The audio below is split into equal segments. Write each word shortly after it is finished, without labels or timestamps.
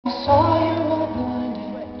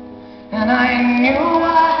I knew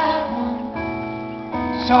I had one,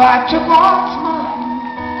 so I took what's mine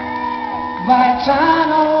by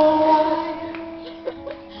eternal wine.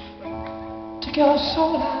 Take your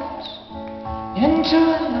soul out into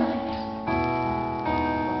the night.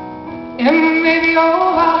 It may be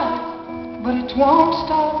over, but it won't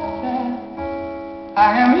stop there. I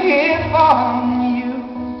am here for you,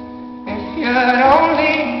 if you'd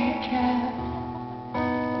only care.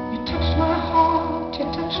 You touched my heart, you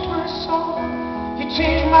touched my soul, you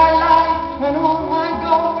changed my life and all my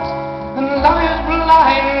goals. And love is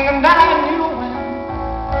blind, and I knew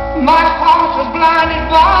when my heart was blinded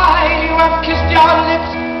by you. I've kissed your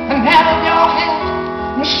lips and held your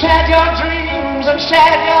hand and shared your dreams and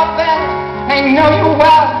shared your bed. I know you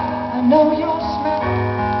well, I know your smell.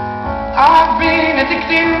 I've been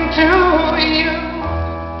addicted to you.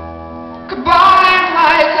 Goodbye,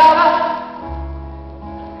 my lover.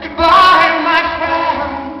 Goodbye, my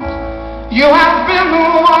friend. You have been the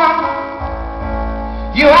one.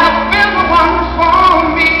 You have been the one for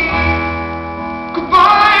me.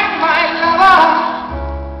 Goodbye, my lover.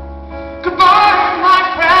 Goodbye, my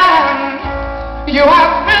friend. You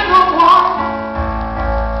have been the one.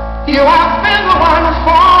 You have been the one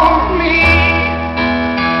for me.